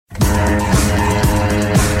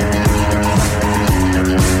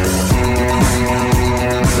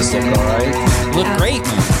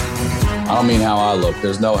don't mean how I look.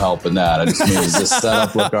 There's no help in that. I just mean, does this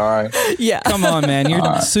setup look all right? Yeah. Come on, man. You're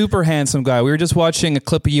a super handsome guy. We were just watching a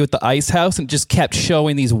clip of you at the Ice House and just kept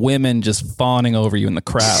showing these women just fawning over you in the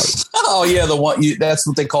crowd. Oh, yeah. The one that's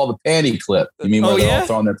what they call the panty clip. You mean where they're all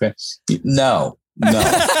throwing their pants? No. Not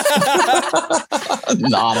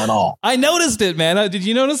at all. I noticed it, man. Did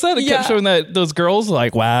you notice that? It kept showing those girls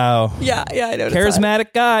like, wow. Yeah, I noticed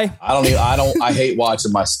charismatic guy. I hate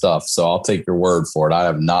watching my stuff, so I'll take your word for it. I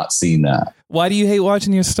have not seen that. Why do you hate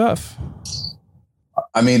watching your stuff?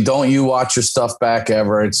 I mean, don't you watch your stuff back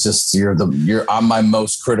ever? It's just I'm my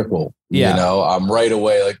most critical. Yeah. You know, I'm right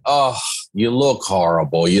away like, oh, you look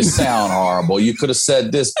horrible. You sound horrible. You could have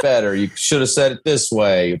said this better. You should have said it this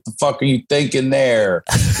way. What the fuck are you thinking there?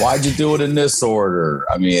 Why'd you do it in this order?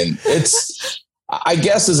 I mean, I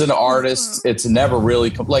guess as an artist, it's never really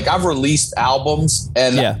like I've released albums,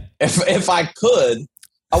 and if I could,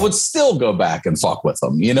 I would still go back and fuck with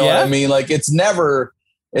them. You know what I mean? Like it's never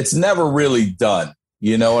really done.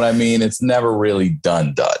 You know what I mean? It's never really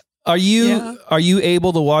done. Are you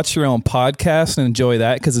able to watch your own podcast and enjoy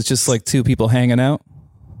that because it's just like two people hanging out?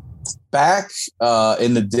 Back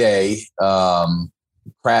in the day,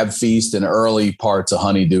 Crab Feast and early parts of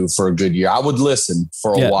Honeydew for a good year, I would listen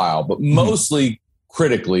for a while, but mostly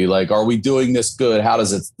critically, like, are we doing this good? How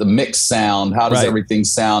does the mix sound? How does everything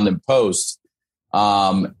sound in post?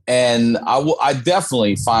 And I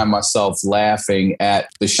definitely find myself laughing at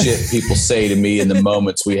the shit people say to me in the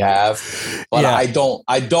moments we have, but I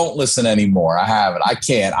don't listen anymore. I haven't. I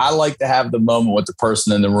can't. I like to have the moment with the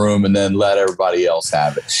person in the room and then let everybody else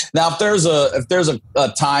have it. Now, if there's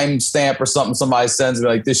a time stamp or something somebody sends me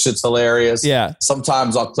like this shit's hilarious. Yeah.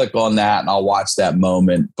 Sometimes I'll click on that and I'll watch that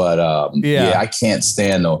moment. But I can't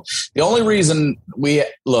stand them. The only reason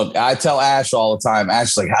I tell Ash all the time,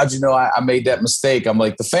 Ash like, how'd you know I made that mistake? I'm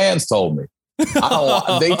like, the fans told me.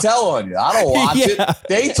 They tell on you. I don't watch it.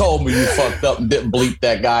 They told me you fucked up and didn't bleep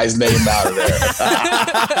that guy's name out of there.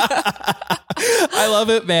 I love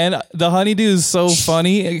it, man. The Honeydew is so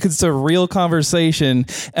funny. It's a real conversation.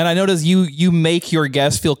 And I notice you make your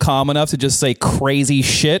guests feel calm enough to just say crazy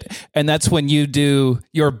shit. And that's when you do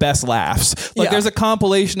your best laughs. Like there's a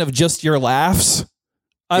compilation of just your laughs.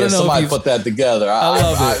 I don't know. Somebody put that together. I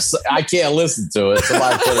love it. I can't listen to it.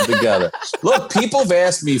 Somebody put it together. Look, people have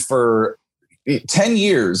asked me for 10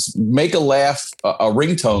 years, make a laugh, a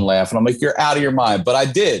ringtone laugh. And I'm like, you're out of your mind. But I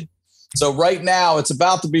did. So right now it's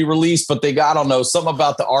about to be released, but I don't know, something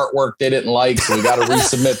about the artwork they didn't like. So we got to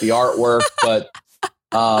resubmit the artwork. But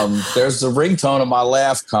there's a ringtone of my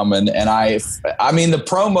laugh coming. And I mean, the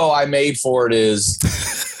promo I made for it is,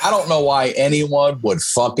 I don't know why anyone would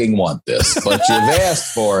fucking want this, but you've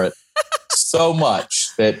asked for it so much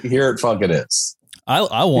that here it fucking is.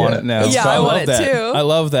 I want it now. Yeah, I want it too. I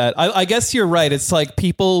love that. I guess you're right. It's like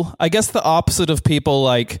people, I guess the opposite of people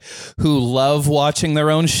like who love watching their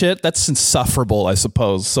own shit. That's insufferable, I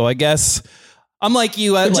suppose. So I guess I'm like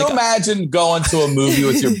you. Could you imagine going to a movie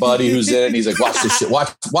with your buddy who's in it and he's like, watch this shit.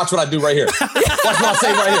 Watch what I do right here. Watch what I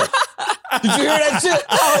say right here. Did you hear that shit?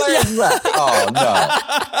 Oh, there's that. Oh,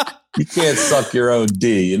 no. You can't suck your own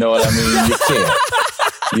D. You know what I mean?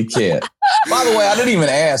 You can't. By the way, I didn't even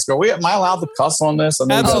ask. Am I allowed to cuss on this? I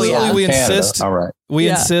mean, absolutely. We insist. All right. We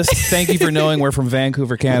insist. Thank you for knowing we're from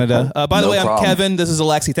Vancouver, Canada. By the way, I'm Kevin. This is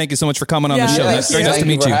Alexi. Thank you so much for coming on the show. It's very nice to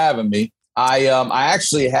meet you. Thank you for having me. I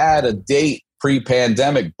actually had a date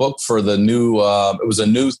pre-pandemic booked for the new, it was a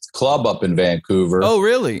new club up in Vancouver. Oh,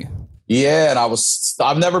 really? Yeah. And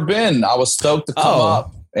I've never been. I was stoked to come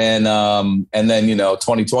up. And then,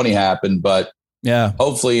 2020 happened, but yeah,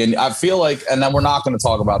 hopefully. And I feel like, and then we're not going to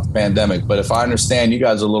talk about the pandemic, but if I understand, you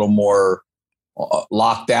guys are a little more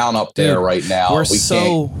locked down up there right now. We're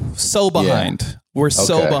so behind. Yeah. We're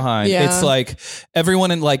so behind. Yeah. It's like everyone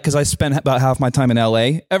because I spent about half my time in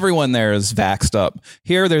LA. Everyone there is vaxxed up.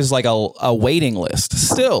 Here, there's like a waiting list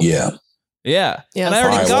still. Yeah. And I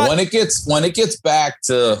already when it gets back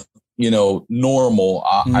to normal,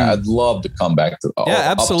 I'd love to come back to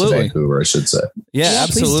absolutely. Up to Vancouver, I should say. Yeah,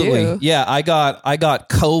 absolutely. Yeah, I got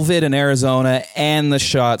COVID in Arizona and the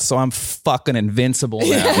shot, so I'm fucking invincible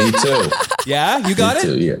now. Me too. Yeah, you got it?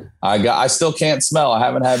 Too, yeah. I still can't smell. I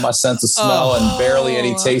haven't had my sense of smell and barely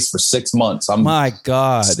any taste for 6 months. My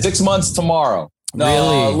God. 6 months tomorrow. No,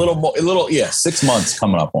 really? A little 6 months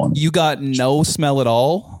coming up on. You got no smell at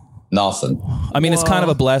all? Nothing. I mean, it's kind of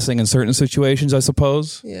a blessing in certain situations, I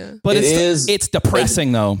suppose. Yeah. But it's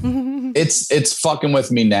depressing though. It's fucking with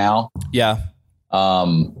me now. Yeah.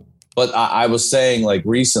 But I was saying like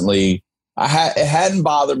recently, it hadn't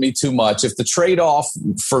bothered me too much. If the trade-off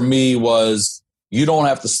for me was you don't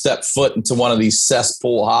have to step foot into one of these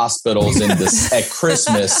cesspool hospitals at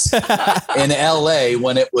Christmas in LA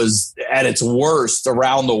when it was at its worst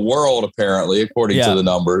around the world, apparently, according to the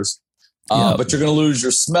numbers. But you're going to lose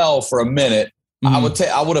your smell for a minute.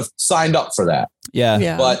 Mm-hmm. I would have signed up for that.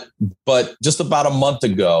 Yeah. But just about a month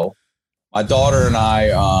ago, my daughter and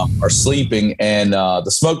I are sleeping, and the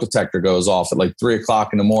smoke detector goes off at like 3:00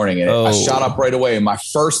 in the morning. And I shot up right away. And my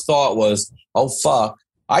first thought was, oh, fuck,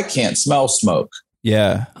 I can't smell smoke.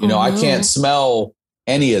 Yeah. I can't smell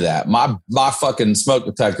any of that. My fucking smoke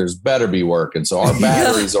detectors better be working. So our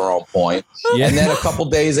batteries are on point. Yeah. And then a couple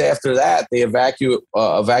days after that, they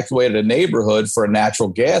evacuated a neighborhood for a natural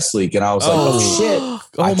gas leak. And I was like, oh shit,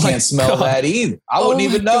 I can't smell that either. I wouldn't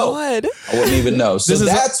even know. I wouldn't even know. So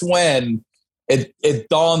that's when it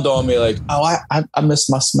dawned on me like, oh, I miss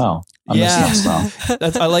my smell. I miss my smell.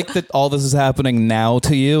 I like that all this is happening now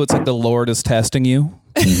to you. It's like the Lord is testing you.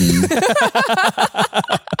 Mm-hmm.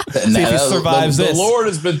 See if he survives the Lord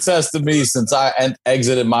has been testing me since I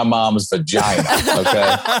exited my mom's vagina.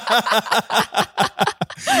 Okay.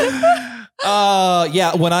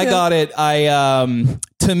 When I got it,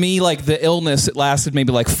 to me, like the illness, it lasted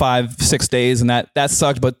maybe like 5-6 days, and that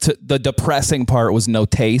sucked. But the depressing part was no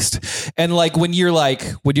taste. And like when you're like,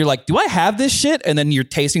 do I have this shit? And then you're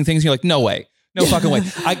tasting things, and you're like, no way. No fucking way.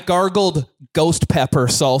 I gargled ghost pepper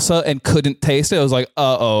salsa and couldn't taste it. I was like,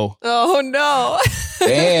 uh-oh. Oh, no.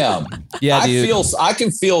 Damn. Yeah, dude. I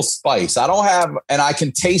can feel spice. I don't have, and I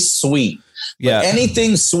can taste sweet. Yeah.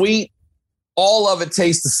 Anything sweet, all of it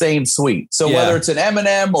tastes the same sweet. So whether it's an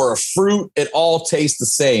M&M or a fruit, it all tastes the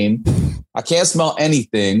same. I can't smell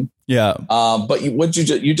anything. Yeah. But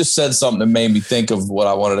you just said something that made me think of what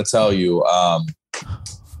I wanted to tell you.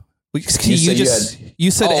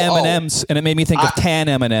 You said M&Ms, and it made me think of tan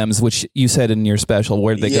M&Ms, which you said in your special.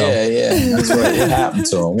 Where'd they go? Yeah, that's right. What happened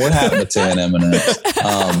to them? What happened to tan M&Ms?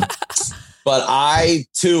 But I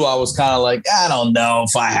was kind of like, I don't know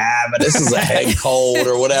if I have it. This is a head cold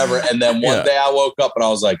or whatever. And then one day I woke up and I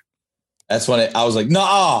was like, that's when I was like,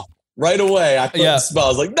 no, right away. I couldn't smell. I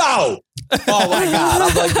was like, no. Oh my God.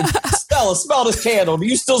 I'm like, smell this candle. Do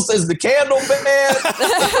you still says the candle bad?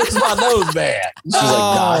 It's my nose bad. She's like,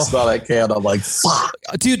 nah, I smell that candle. I'm like, fuck.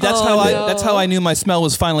 Dude, that's how I knew my smell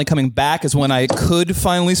was finally coming back, is when I could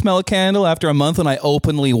finally smell a candle after a month, and I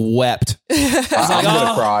openly wept. I'm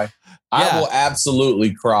gonna cry. I will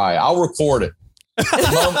absolutely cry. I'll record it. And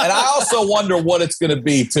I also wonder what it's going to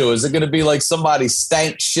be too. Is it going to be like somebody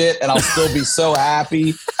stank shit and I'll still be so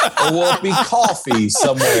happy? Or will it be coffee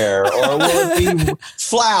somewhere? Or will it be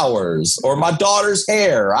flowers or my daughter's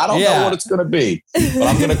hair? I don't know what it's going to be, but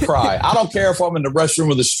I'm going to cry. I don't care if I'm in the restroom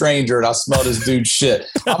with a stranger and I smell this dude's shit.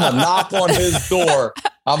 I'm going to knock on his door.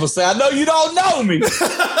 I'm going to say, I know you don't know me,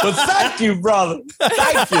 but thank you, brother.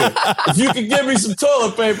 Thank you. If you can give me some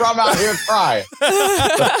toilet paper, I'm out here crying.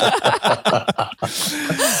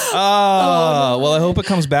 Well, I hope it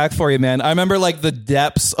comes back for you, man. I remember like the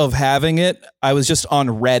depths of having it. I was just on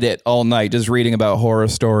Reddit all night, just reading about horror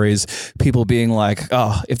stories. People being like,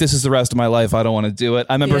 oh, if this is the rest of my life, I don't want to do it.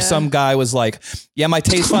 I remember some guy was like, yeah, my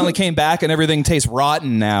taste finally came back and everything tastes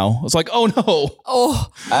rotten now. I was like, oh no. Oh,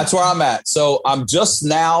 that's where I'm at. So I'm just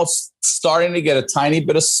now starting to get a tiny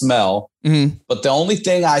bit of smell, but the only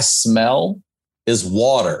thing I smell is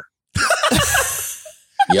water.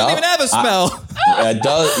 It doesn't even have a smell. It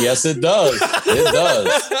does. Yes, it does. It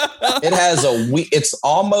does. It has it's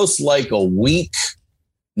almost like a weak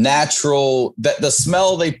natural, that the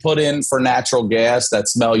smell they put in for natural gas, that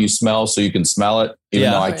smell you smell so you can smell it,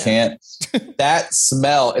 even though I can't. That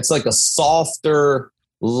smell, it's like a softer,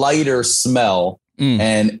 lighter smell.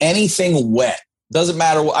 And anything wet, doesn't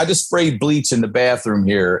matter. I just sprayed bleach in the bathroom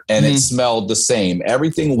here and it smelled the same.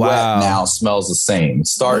 Everything wet now smells the same.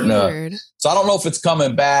 It's starting to. So I don't know if it's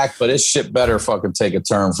coming back, but this shit better fucking take a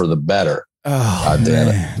turn for the better. Oh, God damn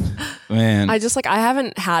it. Man. I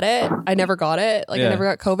haven't had it. I never got it. I never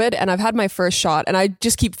got COVID, and I've had my first shot, and I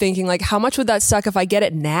just keep thinking, like, how much would that suck if I get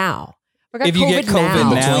it now? If you get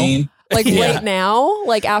COVID now? Right now,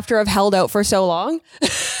 like after I've held out for so long.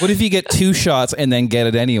 What if you get 2 shots and then get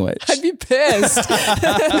it anyway? I'd be pissed.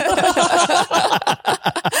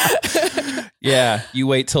 Yeah, you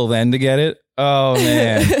wait till then to get it. Oh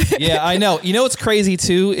man, yeah, I know. You know what's crazy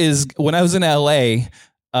too is when I was in LA,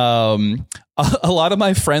 a lot of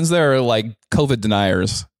my friends there are like COVID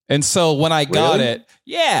deniers. And so when I got it,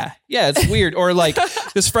 it's weird. Or like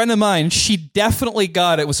this friend of mine, she definitely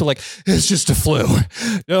got it. Was so like, it's just a flu.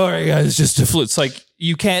 All right, guys, it's just a flu. It's like,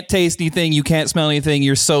 you can't taste anything. You can't smell anything.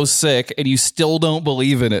 You're so sick and you still don't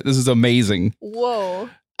believe in it. This is amazing. Whoa.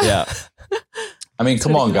 Yeah. I mean,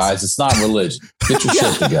 come on, guys. It's not religion. Get your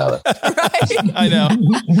shit together. Right?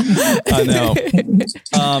 I know.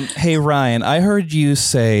 Hey, Ryan, I heard you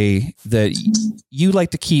say that you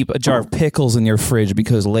like to keep a jar of pickles in your fridge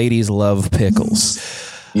because ladies love pickles.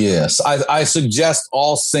 Yes. I suggest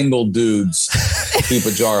all single dudes keep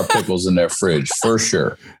a jar of pickles in their fridge for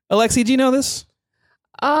sure. Alexi, do you know this?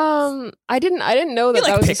 I didn't know that. You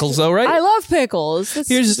like that was pickles, though, right? I love pickles. That's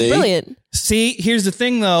brilliant. See, here's the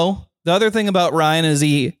thing, though. The other thing about Ryan is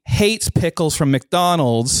he hates pickles from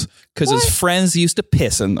McDonald's because his friends used to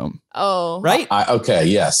piss in them. Oh. Right? Okay,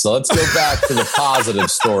 yes. So let's go back to the positive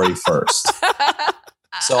story first.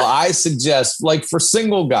 So I suggest, like for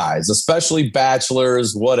single guys, especially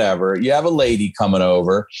bachelors, whatever, you have a lady coming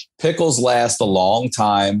over. Pickles last a long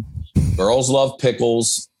time. Girls love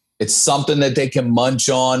pickles. It's something that they can munch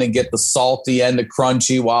on and get the salty and the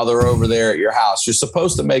crunchy while they're over there at your house. You're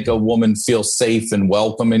supposed to make a woman feel safe and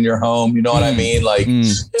welcome in your home. You know what I mean? Like,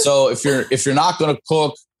 so if you're not going to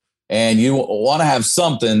cook and you want to have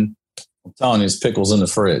something, I'm telling you, it's pickles in the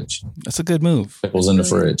fridge. That's a good move. Pickles in the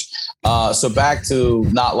fridge. So back to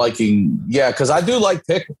not liking, because I do like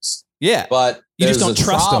pickles. Yeah, but you just don't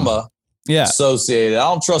trust them. Associated. I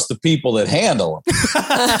don't trust the people that handle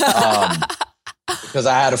them. Because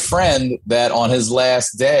I had a friend that on his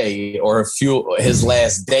last day or his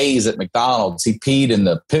last days at McDonald's, he peed in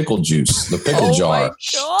the pickle juice, the pickle jar.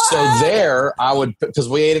 So there I would, because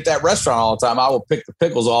we ate at that restaurant all the time, I would pick the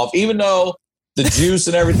pickles off, even though the juice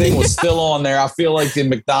and everything was still on there. I feel like in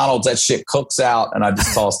McDonald's, that shit cooks out and I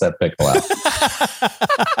just toss that pickle out.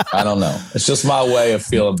 I don't know. It's just my way of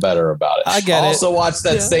feeling better about it. I get it. I also watched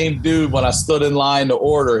that same dude when I stood in line to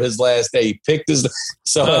order his last day. He picked his,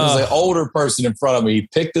 so it was an older person in front of me. He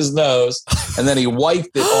picked his nose and then he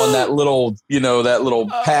wiped it on that little, that little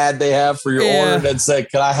pad they have for your order and then said,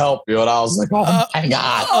 "Can I help you?" And I was like, oh my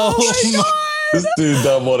God. This dude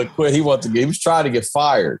doesn't want to quit. He was trying to get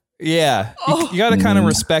fired. Yeah. You got to kind of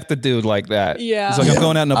respect the dude like that. Yeah. He's like, I'm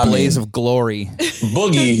going out in a blaze of glory.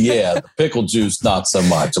 Boogie, the pickle juice, not so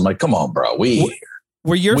much. I'm like, come on, bro.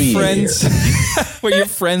 Were your friends were your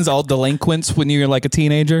friends all delinquents when you were like a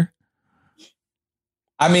teenager?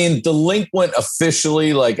 I mean, delinquent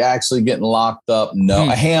officially, like actually getting locked up.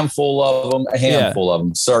 No, a handful of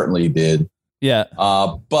them certainly did. Yeah.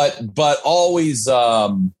 But always,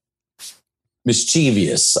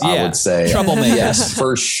 mischievous, I would say. Troublemakers. Yes,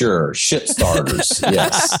 for sure. Shit starters.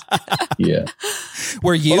 Yes. Yeah.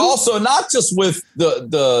 Were you? But also not just with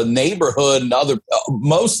the neighborhood and other,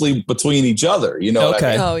 mostly between each other. You know what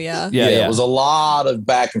I mean? Oh, yeah. Yeah. It was a lot of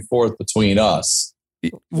back and forth between us.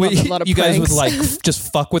 You guys would like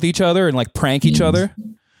just fuck with each other and like prank each other?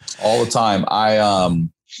 All the time.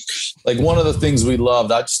 Like one of the things we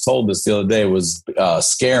loved, I just told this the other day, was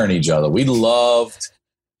scaring each other. We loved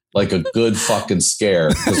like a good fucking scare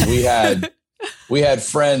because we had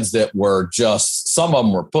friends that were just, some of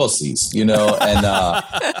them were pussies, and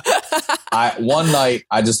one night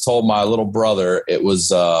I just told my little brother, it was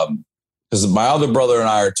because my other brother and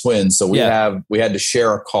I are twins, so we had to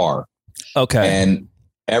share a car. Okay. And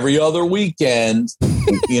every other weekend,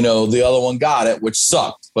 the other one got it, which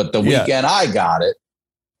sucked, but the weekend I got it,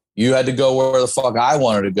 you had to go where the fuck I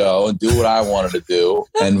wanted to go and do what I wanted to do,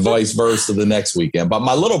 and vice versa the next weekend. But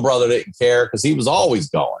my little brother didn't care because he was always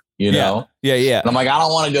going, know? Yeah. And I'm like, I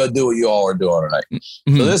don't want to go do what you all are doing tonight.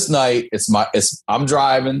 Mm-hmm. So this night, I'm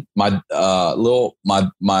driving my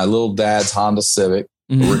little dad's Honda Civic,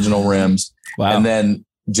 original rims. Wow. And then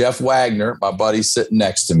Jeff Wagner, my buddy, sitting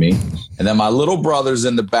next to me. And then my little brother's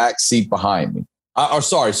in the back seat behind me.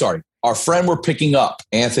 Sorry. Our friend we're picking up,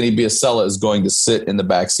 Anthony Biasella, is going to sit in the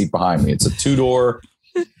back seat behind me. It's a 2-door.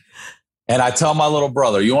 And I tell my little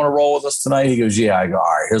brother, you want to roll with us tonight? He goes, yeah. I go, all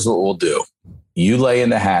right, here's what we'll do. You lay in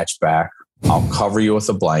the hatchback. I'll cover you with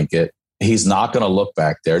a blanket. He's not going to look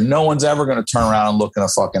back there. No one's ever going to turn around and look in a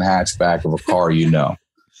fucking hatchback of a car,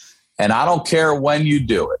 And I don't care when you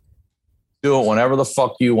do it. Do it whenever the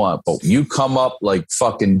fuck you want. But you come up like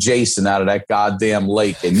fucking Jason out of that goddamn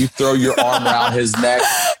lake and you throw your arm around his neck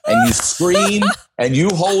and you scream and you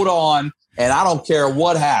hold on. And I don't care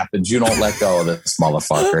what happens. You don't let go of this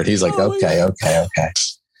motherfucker. And he's like, okay.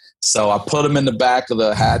 So I put him in the back of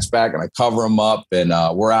the hatchback and I cover him up and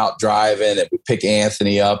we're out driving and we pick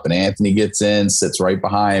Anthony up and Anthony gets in, sits right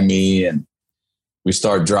behind me and we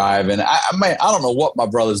start driving. I don't know what my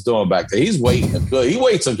brother's doing back there. He's waiting he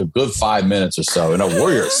waits like a good 5 minutes or so.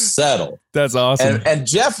 We're settled. That's awesome. And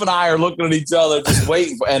Jeff and I are looking at each other, just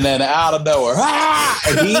waiting and then out of nowhere,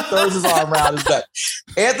 and he throws his arm around his neck.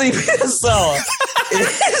 Anthony Biasella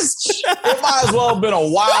it might as well have been a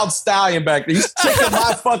wild stallion back there. He's kicking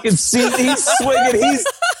my fucking seat. He's swinging.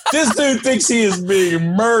 This dude thinks he is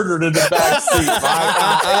being murdered in the back seat.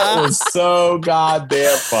 My God, it was so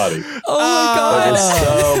goddamn funny. Oh my God. It was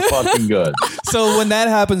so fucking good. So when that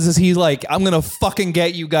happens, is he like, I'm going to fucking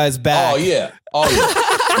get you guys back? Oh, yeah.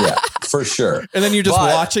 Yeah, for sure. And then you're just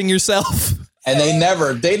watching yourself. And they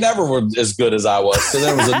never were as good as I was. So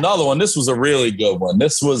there was another one. This was a really good one.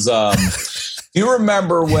 This was, do you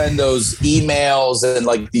remember when those emails and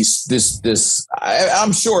like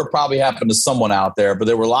I'm sure it probably happened to someone out there, but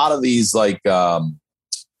there were a lot of these like,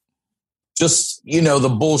 just,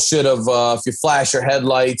 the bullshit of if you flash your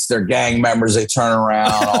headlights, they're gang members, they turn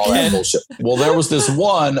around, all that bullshit. Well, there was this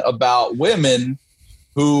one about women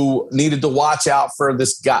who needed to watch out for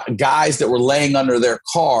this guys that were laying under their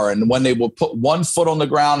car. And when they would put one foot on the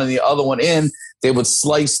ground and the other one in, they would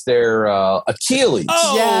slice their Achilles.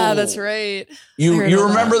 Oh, yeah, that's right. You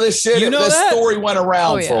remember this shit? This story went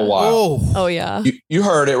around for a while. Oh yeah. You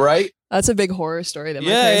heard it, right? That's a big horror story that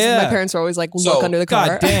my parents were always like, look under the car.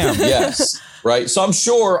 God damn. Yes. Right. So I'm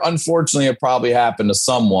sure, unfortunately, it probably happened to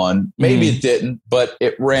someone. Maybe it didn't, but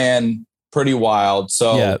it ran pretty wild.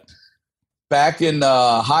 So back in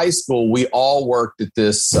high school, we all worked at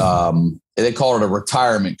this, they call it a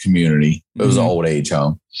retirement community. It was an old age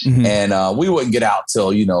home. And we wouldn't get out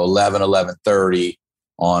till, 11:30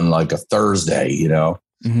 on like a Thursday,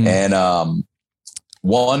 And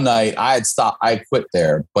one night I quit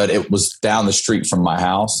there, but it was down the street from my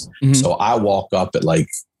house. So I walk up at like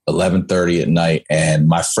 11:30 at night, and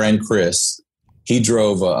my friend Chris, he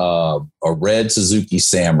drove a red Suzuki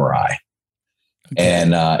Samurai.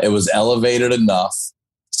 And it was elevated enough.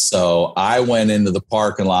 So I went into the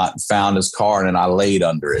parking lot and found his car, and then I laid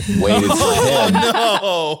under it and waited for him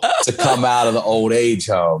to come out of the old age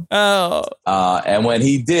home. And when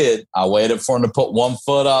he did, I waited for him to put one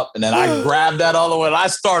foot up, and then I grabbed that other one and I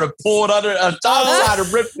started pulling under it. I tried to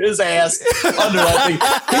rip his ass under that thing.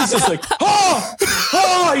 He's just like,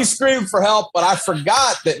 oh, he screamed for help. But I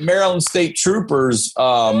forgot that Maryland State Troopers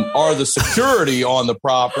are the security on the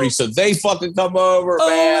property. So they fucking come over,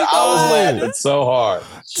 man. I was laughing so hard.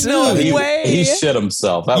 No way. He shit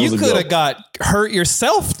himself. That you could have got hurt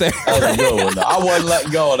yourself there. That was a good one. I wasn't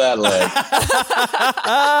letting go of that leg.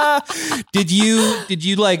 Did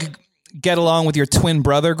you like get along with your twin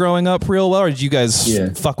brother growing up real well, or did you guys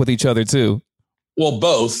fuck with each other too? Well,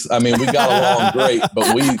 both. I mean, we got along great,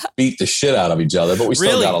 but we beat the shit out of each other, but we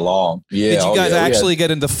still got along. Yeah. Did you guys actually get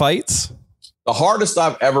into fights? The hardest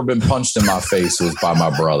I've ever been punched in my face was by my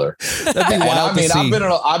brother. That'd be wild to see. I've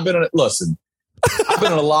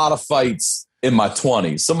been in a lot of fights in my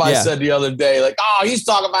 20s. Somebody said the other day, like, oh, he's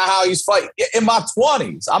talking about how he's fighting in my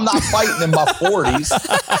 20s. I'm not fighting in my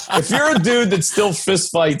 40s. If you're a dude that still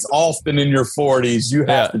fist fights often in your 40s, you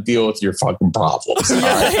have to deal with your fucking problems.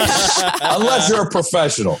 Right? Unless you're a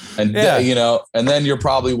professional. And, and then you're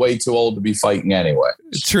probably way too old to be fighting anyway.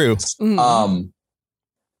 True.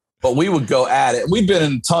 But we would go at it. We've been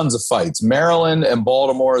in tons of fights. Maryland and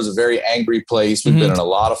Baltimore is a very angry place. We've been in a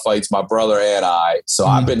lot of fights, my brother and I. So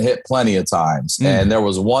I've been hit plenty of times. And there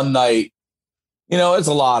was one night, it's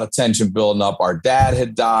a lot of tension building up. Our dad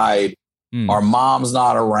had died. Our mom's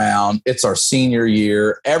not around. It's our senior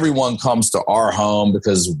year. Everyone comes to our home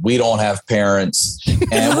because we don't have parents.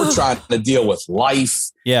 And we're trying to deal with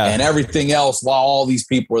life and everything else while all these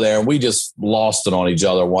people were there. And we just lost it on each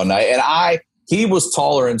other one night. And he was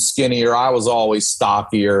taller and skinnier. I was always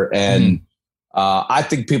stockier. And I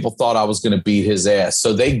think people thought I was going to beat his ass.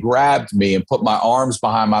 So they grabbed me and put my arms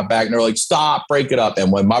behind my back. And they're like, stop, break it up. And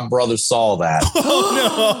when my brother saw that,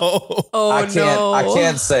 I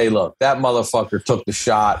can't say, look, that motherfucker took the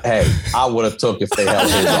shot. Hey, I would have took if they held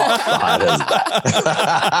his arms behind his back.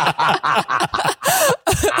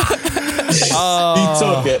 He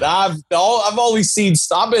took it. I've always seen,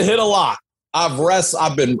 I've been hit a lot. I've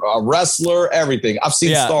been a wrestler, everything. I've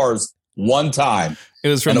seen stars one time. It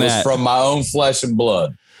was from was from my own flesh and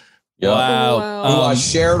blood. Wow. Who I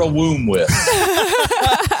shared a womb with.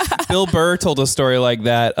 Bill Burr told a story like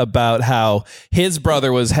that about how his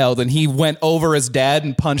brother was held and he went over his dad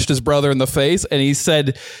and punched his brother in the face. And he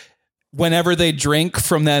said whenever they drink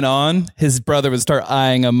from then on, his brother would start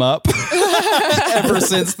eyeing him up. Ever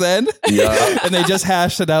since then. Yeah. And they just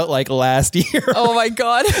hashed it out like last year. Oh my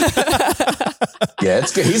God. Yeah,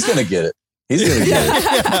 it's good. He's going to get it. He's going to get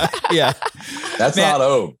it. Yeah. That's not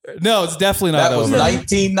over. No, it's definitely not over. That was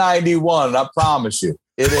 1991. I promise you.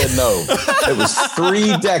 It isn't over. It was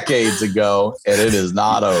 3 decades ago, and it is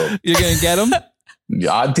not over. You're going to get him?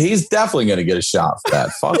 Yeah, he's definitely going to get a shot for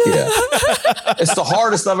that. Fuck yeah. It's the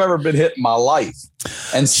hardest I've ever been hit in my life.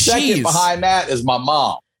 And second behind that is my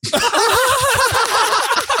mom.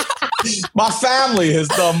 My family has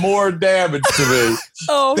done more damage to me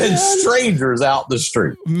than strangers out the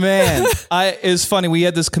street. Man, it's funny. We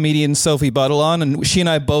had this comedian, Sophie Buttle, on, and she and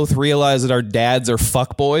I both realized that our dads are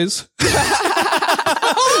fuckboys.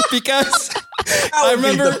 Because I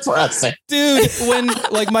remember, dude, when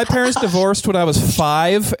like my parents divorced when I was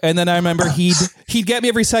 5, and then I remember he'd get me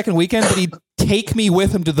every second weekend, but he'd take me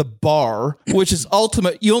with him to the bar, which is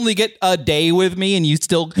ultimate. You only get a day with me, and you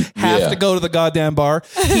still have to go to the goddamn bar.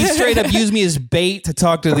 He straight up used me as bait to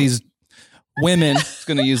talk to these women. It's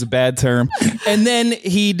going to use a bad term, and then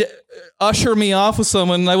he'd usher me off with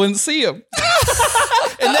someone, and I wouldn't see him.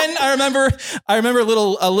 And then I remember a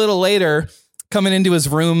little later, coming into his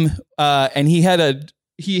room, and he had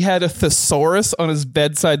a thesaurus on his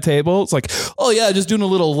bedside table. It's like, oh yeah, just doing a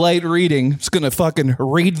little light reading. Just gonna fucking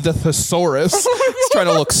read the thesaurus. He's trying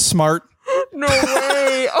to look smart. No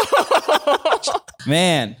way.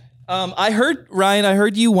 Man, I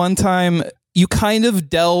heard you one time. You kind of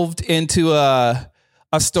delved into a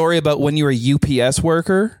story about when you were a UPS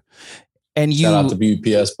worker, and you shout out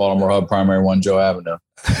to UPS Baltimore Hub, Primary 1 Joe Avenue.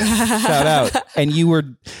 Shout out, and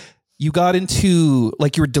you got into,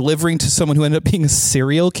 like, you were delivering to someone who ended up being a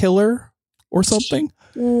serial killer or something?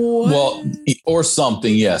 What? Well, or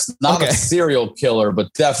something, yes. Not a serial killer,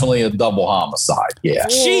 but definitely a double homicide. Yeah.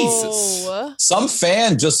 Jesus. Some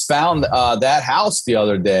fan just found that house the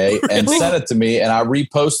other day and sent it to me, and I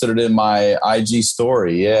reposted it in my IG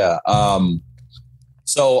story. Yeah.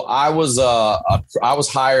 So I was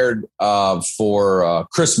hired for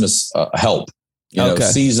Christmas help,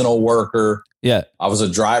 seasonal worker. Yeah. I was a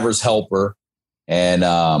driver's helper, and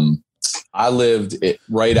I lived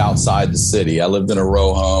right outside the city. I lived in a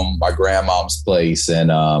row home, my grandmom's place,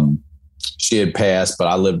 and she had passed, but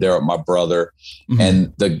I lived there with my brother. Mm-hmm.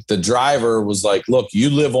 And the driver was like, look,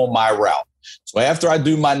 you live on my route. So after I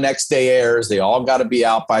do my next day airs, they all got to be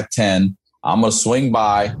out by 10. I'm going to swing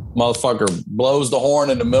by. Motherfucker blows the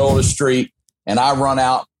horn in the middle of the street, and I run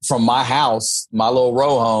out from my house, my little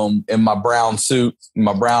row home, in my brown suit,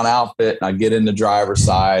 my brown outfit, and I get in the driver's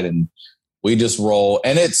side, and we just roll.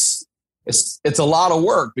 And it's a lot of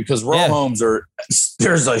work because row homes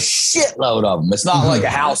there's a shitload of them. It's not like a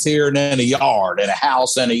house here and then a yard and a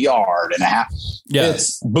house and a yard and a house. Yeah.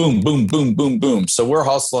 It's boom, boom, boom, boom, boom. So we're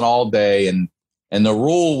hustling all day, and the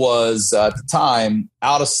rule was at the time,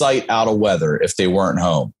 out of sight, out of weather if they weren't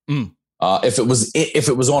home. Mm. If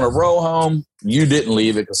it was on a row home, you didn't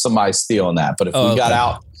leave it because somebody's stealing that. But if we got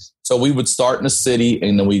out, so we would start in the city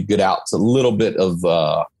and then we'd get out to a little bit of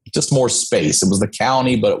just more space. It was the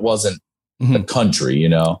county, but it wasn't the country,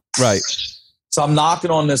 Right. So I'm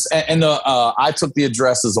knocking on this, and I took the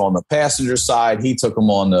addresses on the passenger side. He took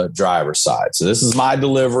them on the driver's side. So this is my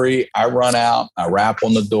delivery. I run out. I rap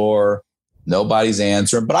on the door. Nobody's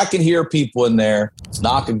answering, but I can hear people in there.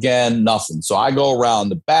 Knock again, nothing. So I go around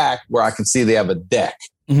the back where I can see they have a deck.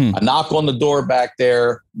 Mm-hmm. I knock on the door back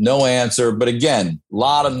there, no answer. But again, a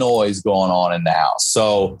lot of noise going on in the house.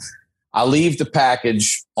 So I leave the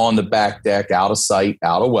package on the back deck, out of sight,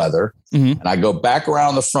 out of weather. Mm-hmm. And I go back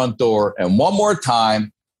around the front door. And one more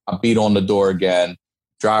time, I beat on the door again.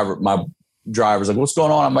 My driver's like, what's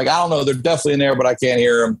going on? I'm like, I don't know. They're definitely in there, but I can't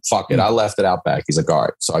hear them. Fuck it. I left it out back. He's like, all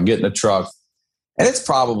right. So I get in the truck, and it's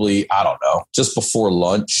probably, I don't know, just before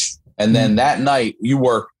lunch. And then that night you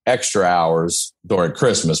work extra hours during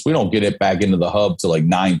Christmas. We don't get it back into the hub till like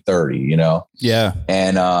 9:30, Yeah.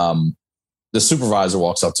 And the supervisor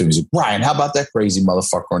walks up to me. He's like, Brian, how about that crazy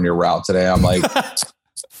motherfucker on your route today? I'm like,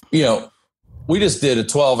 we just did a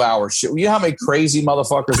 12-hour shit. You know how many crazy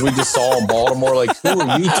motherfuckers we just saw in Baltimore? Like, who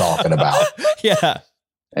are you talking about? Yeah.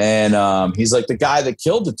 And he's like, the guy that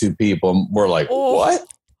killed the 2 people. And we're like, what?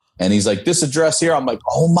 And he's like, this address here. I'm like,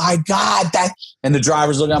 oh my God. And the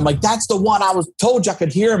driver's looking, I'm like, that's the one I was told you I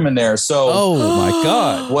could hear him in there. So, oh my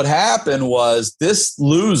God. What happened was this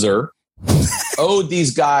loser owed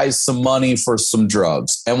these guys some money for some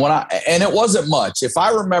drugs. And it wasn't much. If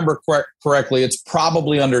I remember correctly, it's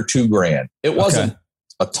probably under $2,000. It wasn't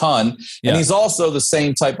a ton. Yeah. And he's also the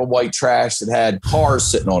same type of white trash that had cars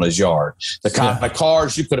sitting on his yard. The kind of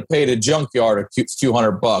cars you could have paid a junkyard a few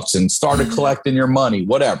 $100 and started collecting your money,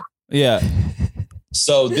 whatever. Yeah.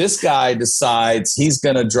 So this guy decides he's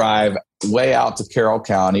going to drive way out to Carroll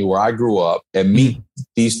County, where I grew up, and meet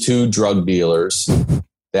these 2 drug dealers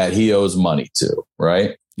that he owes money to,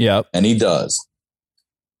 right? Yep. And he does.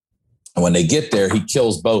 And when they get there, he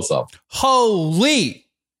kills both of them. Holy!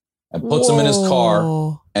 And puts them in his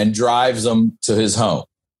car and drives them to his home.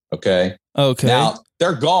 Okay. Okay. Now,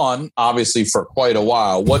 they're gone, obviously, for quite a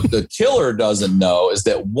while. What the killer doesn't know is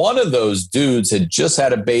that one of those dudes had just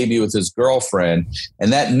had a baby with his girlfriend,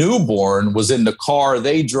 and that newborn was in the car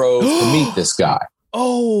they drove to meet this guy.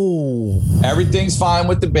 Oh. Everything's fine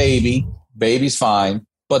with the baby. Baby's fine.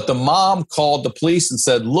 But the mom called the police and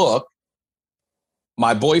said, look,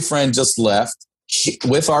 my boyfriend just left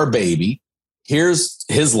with our baby. Here's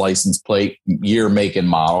his license plate, year, make, and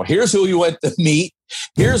model. Here's who he went to meet.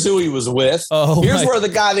 Here's who he was with. Here's where the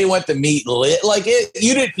guy they went to meet lit. Like it,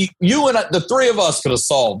 you and the three of us could have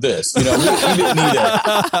solved this. You know, we didn't need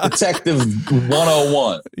a detective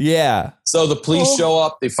 101. Yeah. So the police show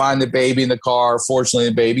up. They find the baby in the car. Fortunately,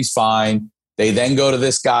 the baby's fine. They then go to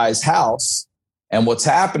this guy's house. And what's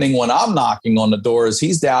happening when I'm knocking on the door is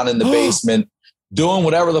he's down in the basement doing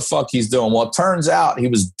whatever the fuck he's doing. Well, it turns out he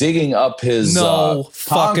was digging up his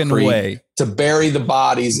fucking way to bury the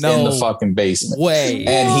bodies in the fucking basement. Way.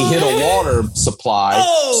 And he hit a water supply,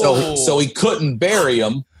 so he couldn't bury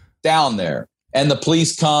him down there. And the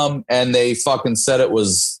police come and they fucking said it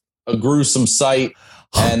was a gruesome sight,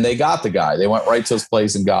 and they got the guy. They went right to his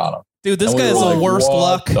place and got him. Dude, this guy is the worst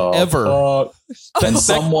luck ever. And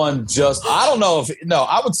someone just, I don't know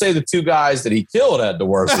I would say the two guys that he killed had the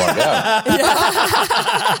worst luck ever.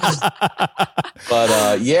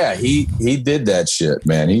 But he did that shit,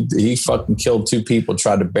 man. He fucking killed two people,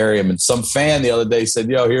 tried to bury him. And some fan the other day said,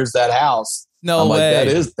 yo, here's that house. No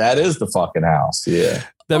way. Like, that is the fucking house. Yeah.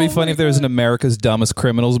 That'd be funny if there was an America's Dumbest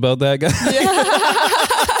Criminals about that guy.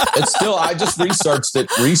 It's still, I just researched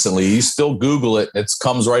it recently. You still Google it. It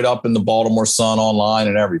comes right up in the Baltimore Sun online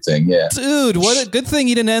and everything. Yeah. Dude, what a good thing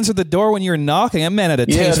you didn't answer the door when you were knocking. That man had a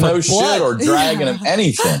taste for blood. Shit or dragging him,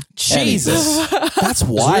 anything. Jesus. That's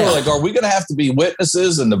wild. We were like, are we going to have to be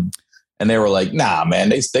witnesses? And they were like, nah, man,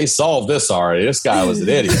 they solved this already. This guy was an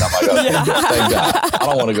idiot. I'm like, okay, thank God. I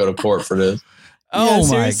don't want to go to court for this. Oh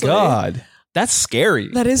my God. That's scary.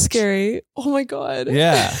 That is scary. Oh my God.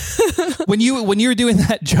 Yeah. When you were doing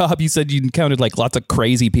that job, you said you encountered like lots of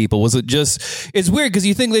crazy people. Was it just, it's weird because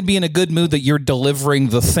you think they'd be in a good mood that you're delivering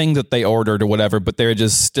the thing that they ordered or whatever, but they're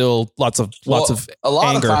just still lots of a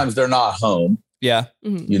lot anger. of times they're not home. Yeah.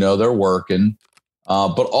 Mm-hmm. You know, they're working.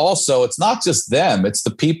 But also it's not just them. It's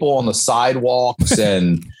the people on the sidewalks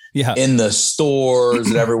and in the stores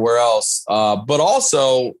and everywhere else. But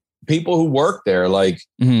also people who work there, like,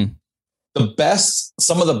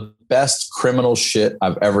 some of the best criminal shit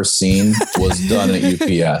I've ever seen was done at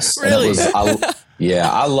UPS. Really? And I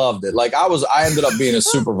loved it. Like I ended up being a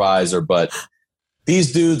supervisor, but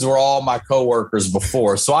these dudes were all my coworkers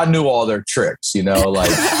before. So I knew all their tricks, you know,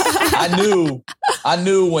 like I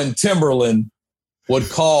knew when Timberland would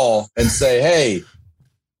call and say, hey,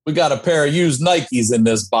 we got a pair of used Nikes in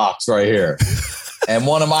this box right here. And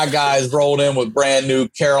one of my guys rolled in with brand new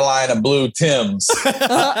Carolina blue Timbs.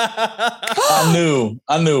 I knew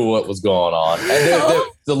what was going on. And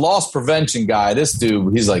the loss prevention guy, this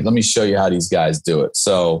dude, he's like, let me show you how these guys do it.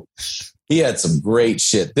 So he had some great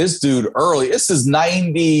shit. This dude this is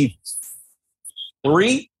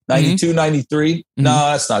 93, 92, 93. Mm-hmm.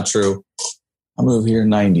 No, that's not true. I moved here in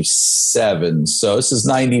 97. So this is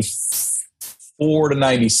 94 to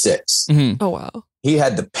 96. Mm-hmm. Oh, wow. He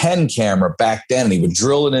had the pen camera back then, and he would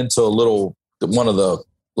drill it into one of the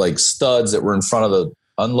like studs that were in front of the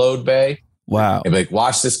unload bay. Wow. And be like,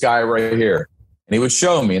 watch this guy right here. And he would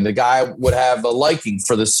show me, and the guy would have a liking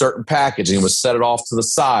for this certain package, and he would set it off to the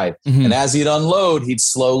side. Mm-hmm. And as he'd unload, he'd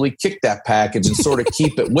slowly kick that package and sort of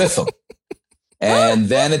keep it with him. And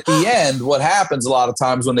then at the end, what happens a lot of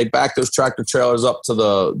times when they back those tractor trailers up to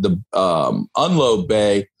the unload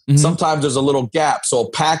bay, sometimes there's a little gap, so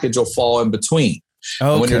a package will fall in between.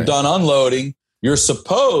 Okay. And when you're done unloading, you're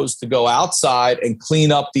supposed to go outside and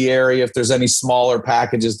clean up the area if there's any smaller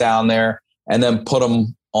packages down there, and then put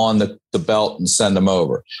them on the belt and send them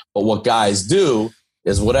over. But what guys do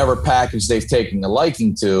is whatever package they've taken a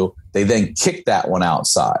liking to, they then kick that one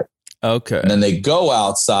outside. Okay. And then they go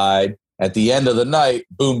outside at the end of the night,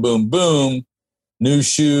 boom, boom, boom, new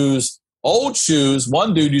shoes, old shoes.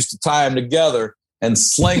 One dude used to tie them together and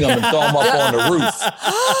sling them and throw them up on the roof.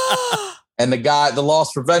 And the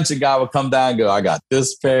loss prevention guy would come down and go, I got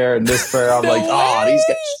this pair and this pair. I'm like, these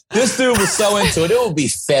guys. This dude was so into it. It would be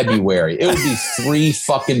February. It would be 3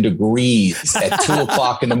 fucking degrees at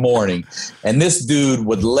 2:00 in the morning. And this dude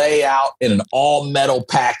would lay out in an all metal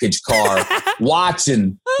package car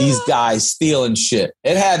watching these guys stealing shit.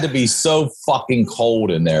 It had to be so fucking cold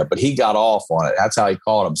in there, but he got off on it. That's how he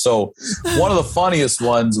caught him. So one of the funniest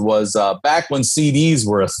ones was back when CDs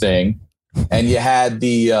were a thing. And you had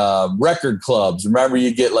the record clubs. Remember,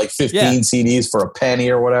 you get like 15 CDs for a penny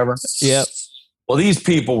or whatever? Yep. Well, these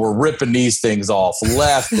people were ripping these things off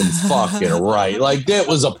left and fucking right. Like it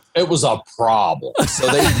was a problem.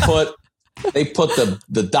 So they put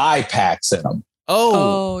the dye packs in them.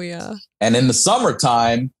 Oh yeah. And in the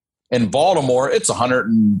summertime in Baltimore, it's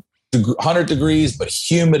 100 degrees, but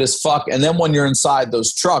humid as fuck. And then when you're inside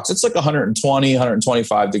those trucks, it's like 120,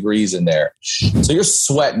 125 degrees in there. So you're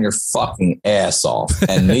sweating your fucking ass off.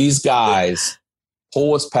 And these guys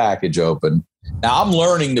pull this package open. Now I'm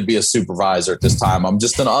learning to be a supervisor at this time. I'm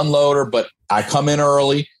just an unloader, but I come in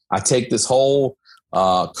early. I take this whole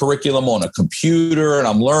curriculum on a computer, and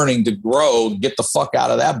I'm learning to grow, get the fuck out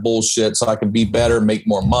of that bullshit so I can be better, make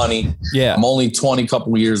more money. Yeah. I'm only 20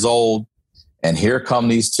 couple years old, and here come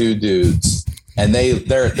these two dudes, and they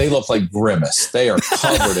look like Grimace. They are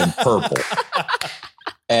covered in purple.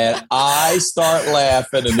 And I start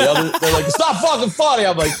laughing, and the other, they're like, "It's not fucking funny."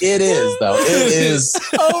 I'm like, "It is, though. It is.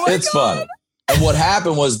 It's funny." And what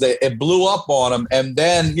happened was it blew up on them, and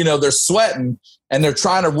then, they're sweating and they're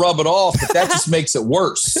trying to rub it off, but that just makes it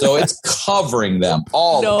worse. So it's covering them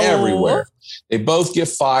everywhere. They both get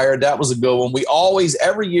fired. That was a good one. We always,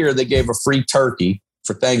 every year, they gave a free turkey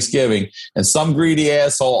for Thanksgiving, and some greedy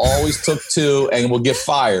asshole always took 2 and will get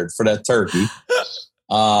fired for that turkey.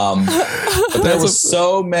 But there were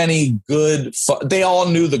so many good. They all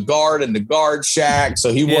knew the guard in the guard shack,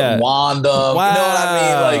 so he wouldn't wand them. Wow. You know what I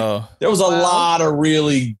mean? Like there was a lot of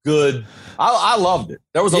really good. I loved it.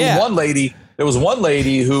 There was one lady. There was one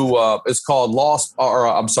lady who is called loss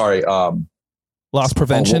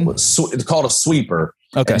prevention. It's called a sweeper.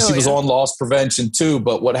 Okay, and she was on loss prevention too.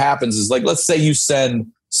 But what happens is, like, let's say you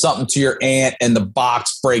send something to your aunt and the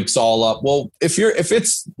box breaks all up. Well, if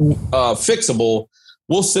it's fixable,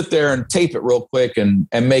 we'll sit there and tape it real quick and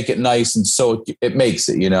make it nice. And so it makes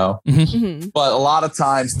it, Mm-hmm. Mm-hmm. But a lot of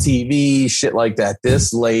times TV, shit like that,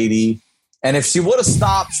 this lady, and if she would have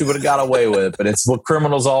stopped, she would have got away with it. But it's what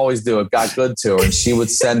criminals always do. It got good to her, and she would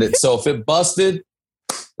send it. So if it busted,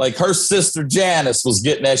 like her sister Janice was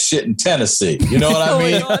getting that shit in Tennessee. You know what I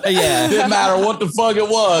mean? Yeah. Didn't matter what the fuck it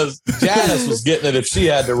was. Janice was getting it if she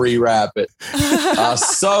had to rewrap it.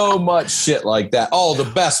 So much shit like that. Oh, the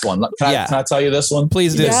best one. Can I tell you this one?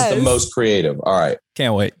 Please do. This is the most creative. All right.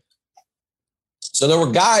 Can't wait. So there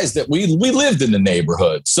were guys that we lived in the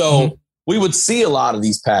neighborhood. So we would see a lot of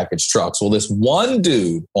these package trucks. Well, this one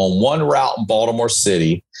dude on one route in Baltimore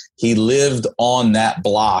City, he lived on that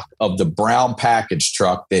block of the brown package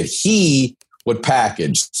truck that he would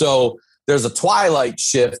package. So there's a twilight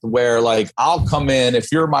shift where, like, I'll come in,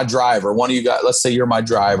 if you're my driver, one of you guys, let's say you're my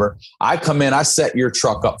driver, I come in, I set your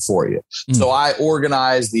truck up for you. So I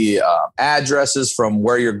organize the addresses from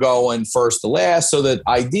where you're going first to last so that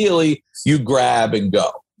ideally you grab and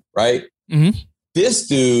go, right? Mm-hmm. This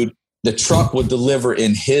dude, the truck would deliver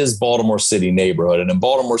in his Baltimore City neighborhood. And in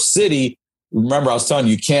Baltimore City, remember I was telling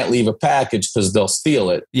you can't leave a package because they'll steal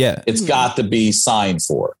it. Yeah. It's got to be signed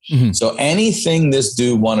for. So anything this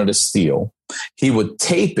dude wanted to steal, he would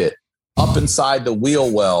tape it up inside the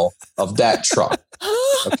wheel well of that truck.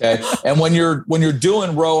 Okay. And when you're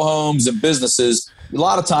doing row homes and businesses, a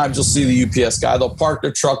lot of times you'll see the UPS guy, they'll park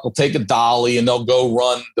their truck, they'll take a dolly and they'll go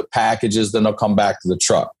run the packages. Then they'll come back to the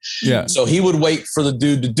truck. Yeah. So he would wait for the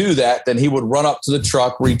dude to do that. Then he would run up to the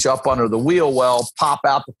truck, reach up under the wheel well, pop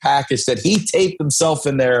out the package that he taped himself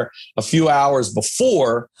in there a few hours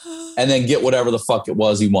before, and then get whatever the fuck it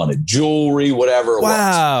was he wanted. Jewelry, whatever it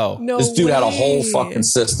was. No this dude had a whole way. fucking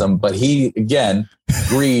system, but he, again,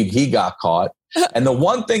 greed, he got caught. And the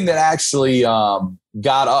one thing that actually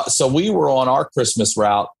got us, so we were on our Christmas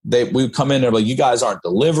route. We come in there like, you guys aren't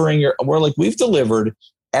delivering. We're like, we've delivered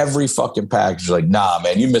every fucking package. Like, nah,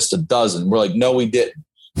 man, you missed a dozen. We're like, no, we didn't.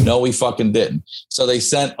 No, we fucking didn't. So they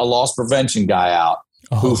sent a loss prevention guy out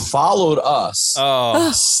who followed us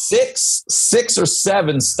 6 or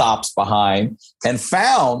 7 stops behind and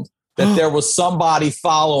found that there was somebody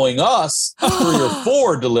following us 3 or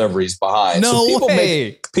 4 deliveries behind. No so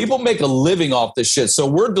way. People make a living off this shit. So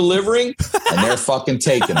we're delivering and they're fucking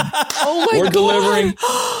taking them. Oh my We're God. delivering,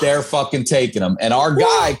 they're fucking taking them. And our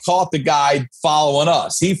guy caught the guy following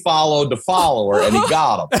us. He followed the follower and he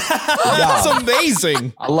got him. That's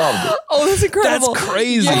amazing. I loved it. Oh, that's incredible. That's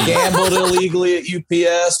crazy. I gambled illegally at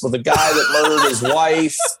UPS with a guy that murdered his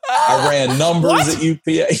wife. I ran numbers at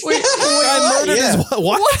UPS. I murdered his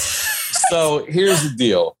what? So here's the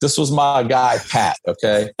deal. This was my guy, Pat.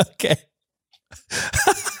 Okay. Okay.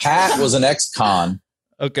 Pat was an ex-con.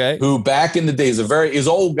 Okay. Who back in the days, he's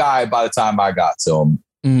an old guy by the time I got to him.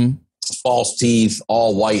 Mm-hmm. False teeth,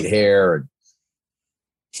 all white hair.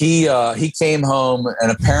 He came home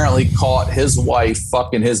and apparently caught his wife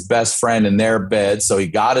fucking his best friend in their bed. So he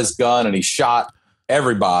got his gun and he shot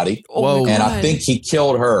everybody. Whoa. And I think he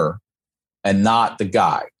killed her and not the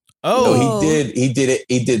guy. Oh, So he did it.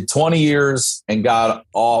 He did 20 years and got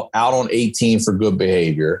out on 18 for good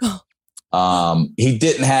behavior. He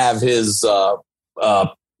didn't have his,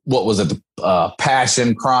 what was it?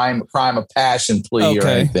 Crime of passion plea or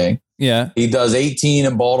anything. Yeah. He does 18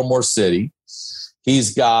 in Baltimore City.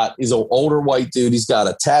 He's an older white dude. He's got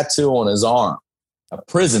a tattoo on his arm, a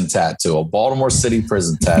prison tattoo, a Baltimore City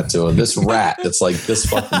prison tattoo of this rat that's like this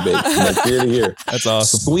fucking big, like ear to ear. That's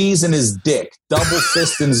awesome. Squeezing his dick, double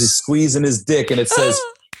fisting, squeezing his dick, and it says,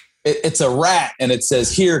 it's a rat, and it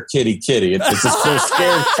says, "Here, kitty, kitty." It's this little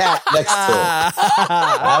scared cat next to him.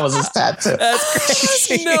 That was his tattoo. That's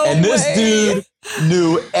crazy. And this dude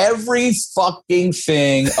knew every fucking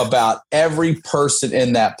thing about every person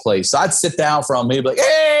in that place. So I'd sit down from him, he'd be like,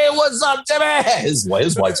 "Hey, what's up, Jimmy?" His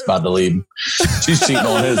wife's about to leave him. She's cheating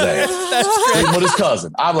on his ass. That's cheating with his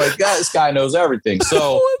cousin. I'm like, this guy knows everything.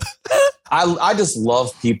 So I just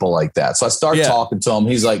love people like that. So I start talking to him.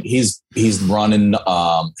 He's like, he's running,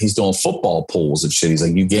 he's doing football pools and shit. He's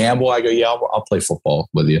like, "You gamble?" I go, "Yeah, I'll play football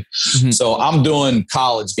with you." Mm-hmm. So I'm doing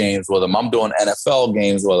college games with him. I'm doing NFL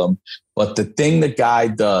games with him. But the thing the guy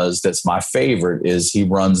does that's my favorite is he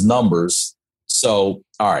runs numbers. So,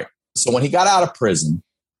 all right. So when he got out of prison,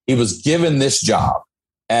 he was given this job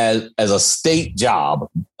as a state job.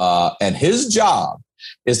 And his job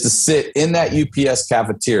is to sit in that UPS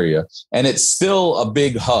cafeteria. And it's still a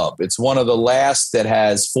big hub. It's one of the last that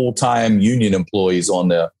has full-time union employees in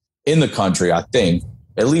the country, I think,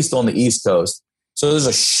 at least on the East Coast. So there's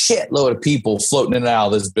a shitload of people floating in and out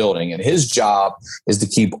of this building. And his job is to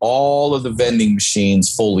keep all of the vending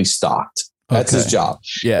machines fully stocked. That's his job.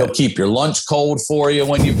 Yeah. He'll keep your lunch cold for you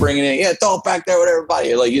when you bring it in. Yeah, throw it back there with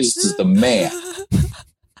everybody. Like, he's just the man.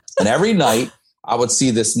 And every night I would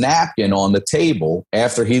see this napkin on the table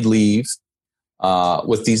after he'd leave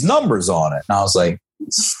with these numbers on it. And I was like,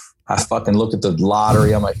 I fucking look at the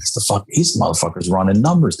lottery. I'm like, these motherfuckers running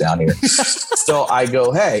numbers down here. So I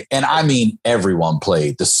go, hey, and I mean, everyone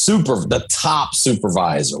played. The top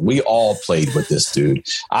supervisor. We all played with this dude.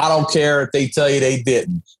 I don't care if they tell you they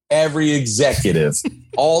didn't. Every executive,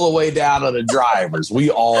 all the way down to the drivers, we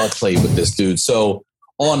all played with this dude. So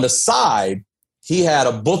on the side, he had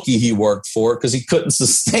a bookie he worked for because he couldn't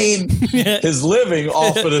sustain his living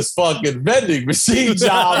off of this fucking vending machine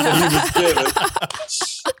job that he was given.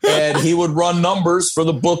 And he would run numbers for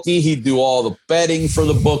the bookie. He'd do all the betting for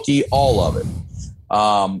the bookie, all of it.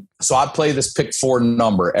 So I'd play this pick 4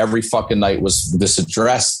 number every fucking night. Was this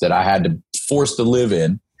address that I had to force to live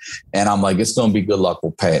in. And I'm like, it's going to be good luck.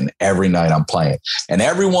 We'll pay it. And every night I'm playing. And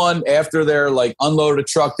everyone, after they're like unloaded a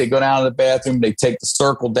truck, they go down to the bathroom. They take the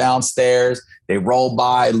circle downstairs. They roll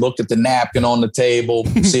by, look at the napkin on the table,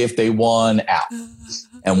 see if they won, out.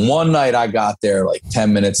 And one night I got there like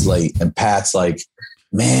 10 minutes late. And Pat's like,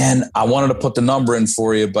 "Man, I wanted to put the number in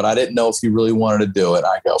for you, but I didn't know if you really wanted to do it."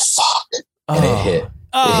 I go, "Fuck." And it hit.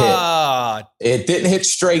 It didn't hit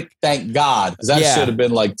straight, thank God, because that should have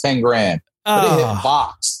been like 10 grand. But it hit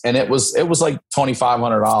box, and it was like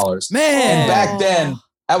 $2,500. Man, and back then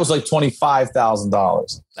that was like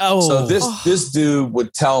 $25,000. Oh, so this dude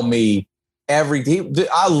would tell me he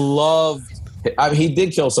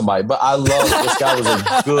did kill somebody, but I love this guy was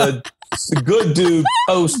a good dude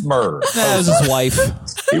post murder. That was his wife.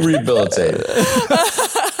 He rehabilitated.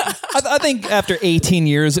 I think after 18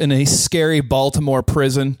 years in a scary Baltimore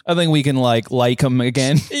prison, I think we can like him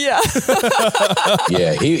again. Yeah.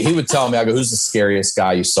 Yeah. He would tell me, I go, "Who's the scariest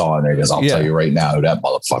guy you saw in there?" He goes, "I'll tell you right now who that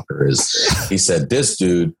motherfucker is." He said, "This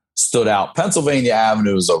dude stood out." Pennsylvania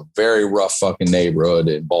Avenue is a very rough fucking neighborhood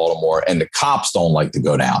in Baltimore, and the cops don't like to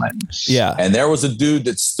go down it. Yeah. And there was a dude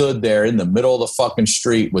that stood there in the middle of the fucking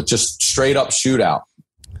street with just straight up shootout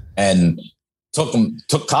and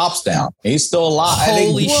took cops down. He's still alive.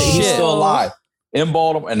 Holy shit. He's still alive in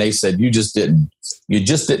Baltimore. And they said, you just didn't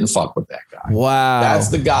fuck with that guy. Wow. That's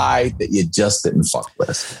the guy that you just didn't fuck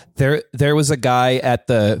with. There was a guy at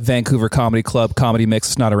the Vancouver Comedy Club, Comedy Mix,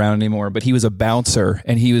 it's not around anymore, but he was a bouncer,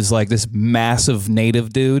 and he was like this massive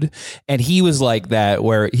native dude. And he was like that,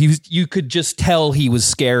 where you could just tell he was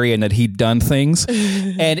scary and that he'd done things.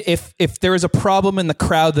 And if there was a problem in the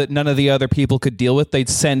crowd that none of the other people could deal with, they'd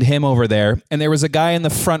send him over there. And there was a guy in the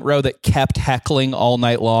front row that kept heckling all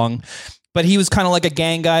night long. But he was kind of like a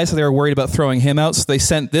gang guy, so they were worried about throwing him out. So they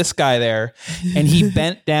sent this guy there, and he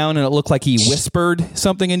bent down, and it looked like he whispered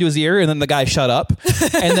something into his ear, and then the guy shut up.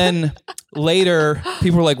 And then later,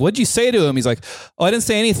 people were like, "What'd you say to him?" He's like, "Oh, I didn't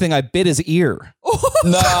say anything. I bit his ear."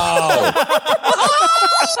 No.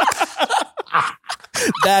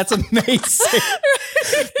 That's amazing.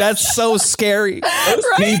 That's so scary. Those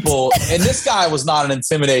people, and this guy was not an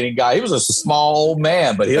intimidating guy. He was just a small old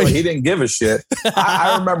man, but he didn't give a shit.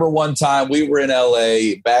 I remember one time we were in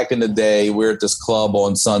LA back in the day. We were at this club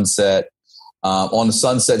on Sunset. On the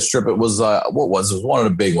Sunset Strip, it was it was one of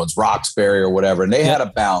the big ones, Roxbury or whatever, and they had a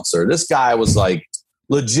bouncer. This guy was like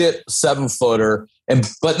legit 7-footer,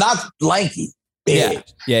 but not lanky, big.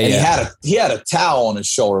 And he had a towel on his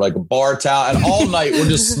shoulder, like a bar towel, and all night we're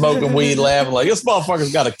just smoking weed, laughing like this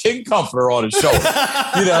motherfucker's got a king comforter on his shoulder.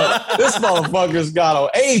 This motherfucker's got an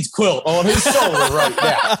AIDS quilt on his shoulder right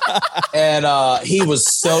now, and he was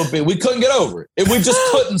so big we couldn't get over it. We just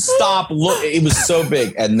couldn't stop looking. It was so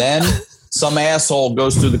big, and then some asshole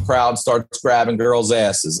goes through the crowd, starts grabbing girls'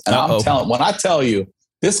 asses. And when I tell you,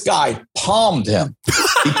 this guy palmed him.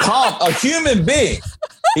 He palmed a human being.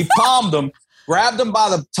 He palmed him, grabbed him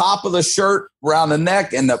by the top of the shirt, around the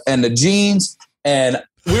neck and the jeans. And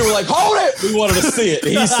we were like, hold it. We wanted to see it.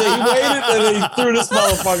 He waited and then he threw this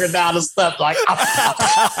motherfucker down the steps like,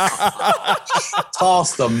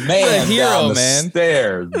 tossed a man down the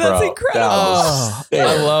stairs, bro. That's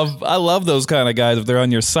incredible. I love those kind of guys if they're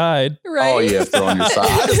on your side. Right. Oh, yeah, if they're on your side.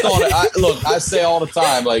 I just don't, I say all the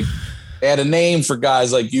time, like, they had a name for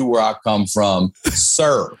guys like you where I come from,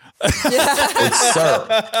 sir. It's sir.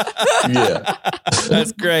 Yeah.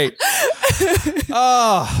 That's great.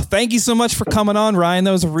 Oh, thank you so much for coming on, Ryan.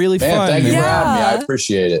 That was really fun. Thank you for having me. I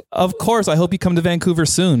appreciate it. Of course. I hope you come to Vancouver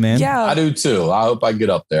soon, man. Yeah. I do too. I hope I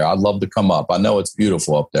get up there. I'd love to come up. I know it's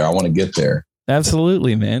beautiful up there. I want to get there.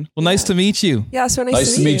 Absolutely, man. Well, nice to meet you. Yeah, so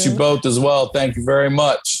nice to meet you both as well. Thank you very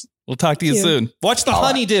much. We'll talk to you soon. Watch The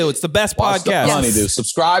Honeydew. It's the best podcast. The Honeydew.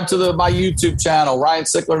 Subscribe to my YouTube channel,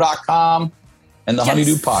 RyanSickler.com, and The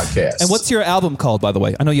Honeydew Podcast. And what's your album called, by the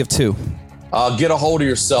way? I know you have 2. Get a Hold of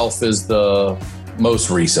Yourself is the most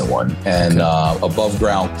recent one, and Above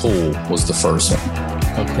Ground Pool was the first one.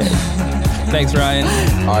 Okay. Thanks, Ryan.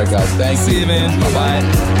 All right, guys. Thank you. See you, man.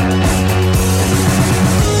 Bye-bye.